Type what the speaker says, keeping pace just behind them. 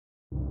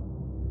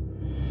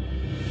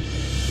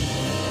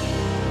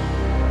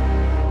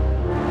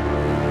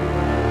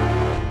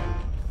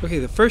Okay,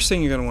 the first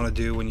thing you're going to want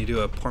to do when you do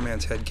a poor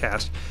man's head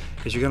cast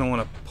is you're going to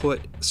want to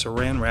put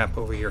saran wrap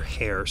over your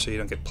hair so you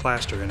don't get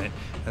plaster in it,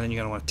 and then you're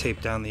going to want to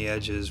tape down the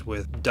edges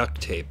with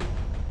duct tape.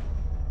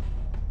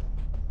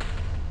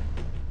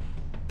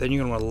 Then you're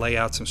going to want to lay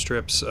out some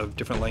strips of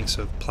different lengths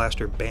of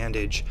plaster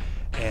bandage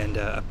and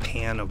a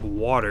pan of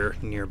water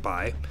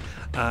nearby.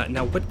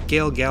 Now what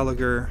Gayle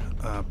Gallagher,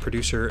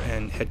 producer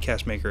and head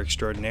cast maker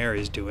extraordinaire,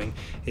 is doing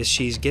is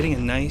she's getting a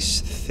nice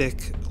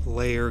thick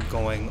layer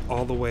going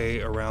all the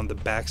way around the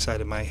back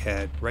side of my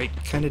head, right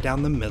kind of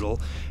down the middle,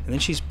 and then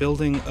she's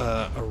building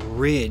a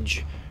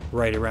ridge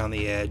right around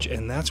the edge,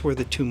 and that's where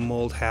the two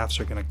mold halves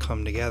are going to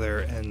come together,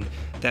 and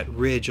that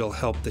ridge will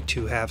help the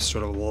two halves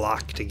sort of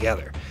lock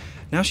together.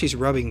 Now she's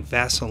rubbing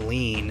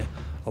Vaseline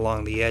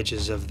along the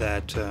edges of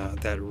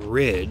that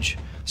ridge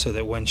so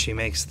that when she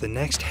makes the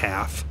next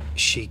half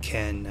she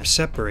can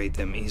separate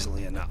them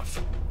easily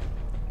enough.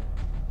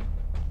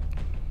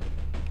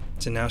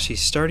 So now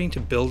she's starting to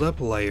build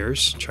up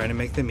layers, trying to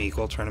make them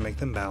equal, trying to make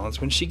them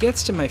balanced. When she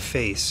gets to my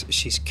face,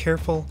 she's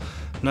careful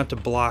not to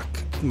block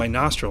my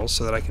nostrils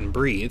so that I can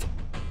breathe.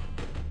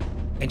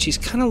 And she's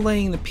kind of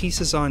laying the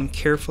pieces on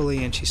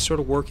carefully, and she's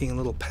sort of working in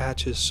little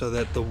patches so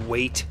that the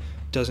weight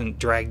doesn't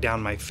drag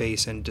down my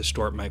face and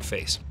distort my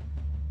face.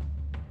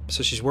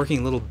 So she's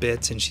working little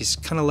bits, and she's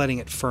kind of letting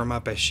it firm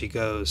up as she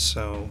goes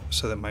so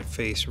that my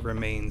face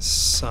remains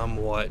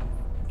somewhat,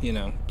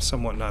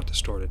 somewhat not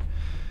distorted.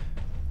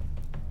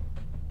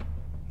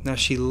 Now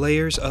she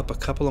layers up a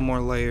couple of more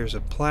layers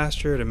of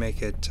plaster to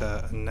make it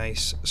a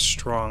nice,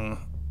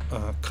 strong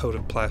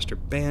coated plaster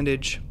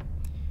bandage.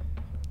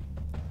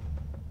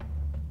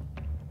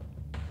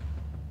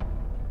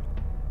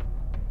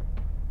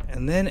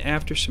 And then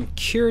after some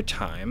cure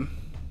time,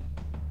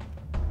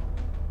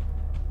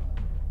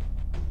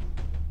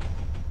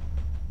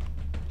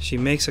 she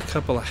makes a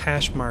couple of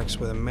hash marks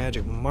with a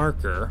magic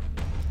marker,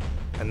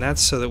 and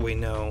that's so that we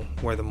know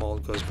where the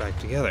mold goes back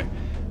together.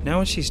 Now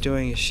what she's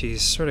doing is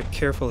she's sort of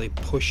carefully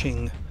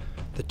pushing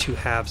the two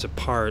halves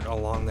apart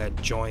along that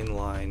join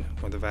line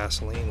where the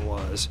Vaseline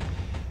was,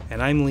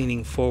 and I'm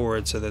leaning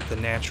forward so that the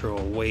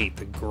natural weight,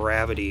 the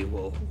gravity,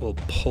 will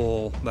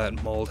pull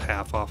that mold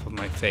half off of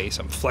my face.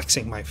 I'm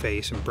flexing my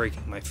face and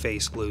breaking my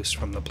face loose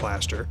from the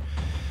plaster,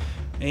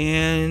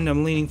 and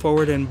I'm leaning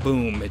forward, and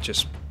boom, it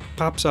just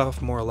pops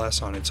off more or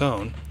less on its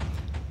own.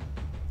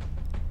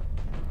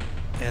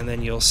 And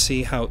then you'll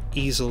see how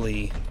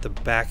easily the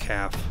back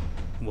half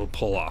will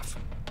pull off.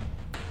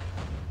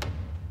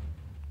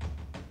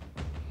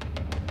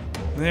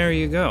 There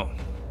you go.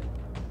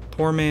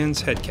 Poor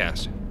man's head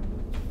cast.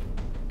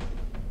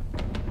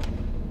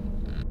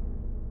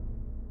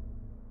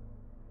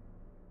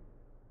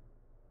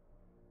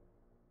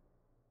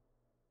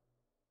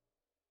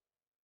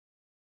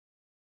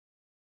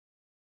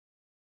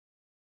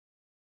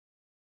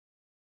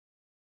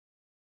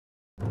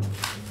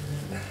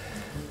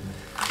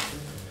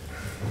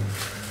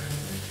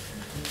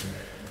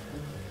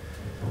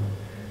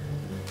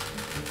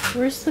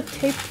 Where's the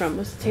tape from?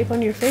 Was the tape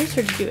on your face,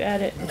 or did you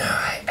add it? No,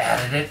 I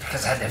added it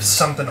because I had to have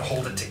something to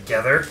hold it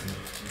together.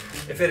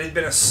 If it had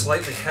been a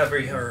slightly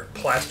heavier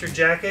plaster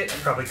jacket, I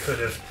probably could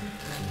have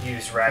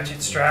used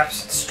ratchet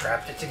straps and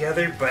strapped it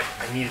together, but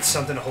I needed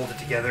something to hold it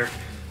together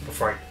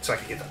so I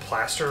could get the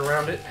plaster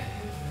around it.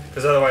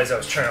 Because otherwise I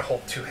was trying to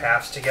hold two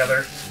halves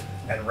together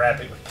and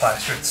wrap it with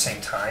plaster at the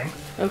same time.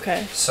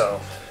 Okay.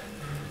 So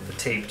the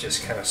tape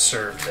just kind of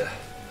served to...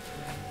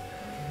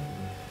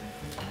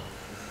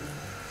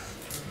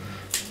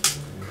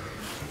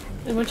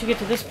 And once you get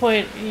to this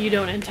point, you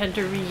don't intend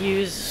to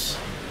reuse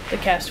the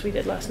cast we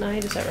did last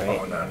night, is that right?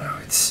 Oh, no,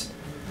 it's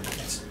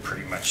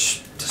pretty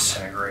much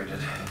disintegrated.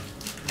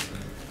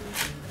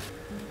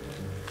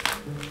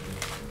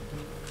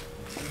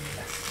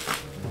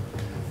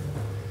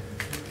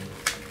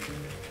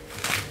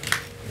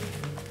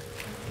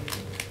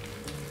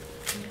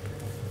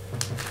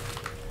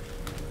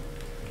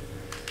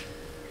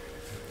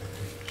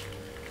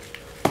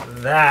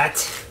 That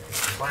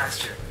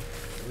plaster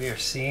we are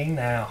seeing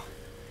now.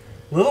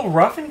 A little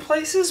rough in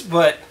places,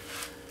 but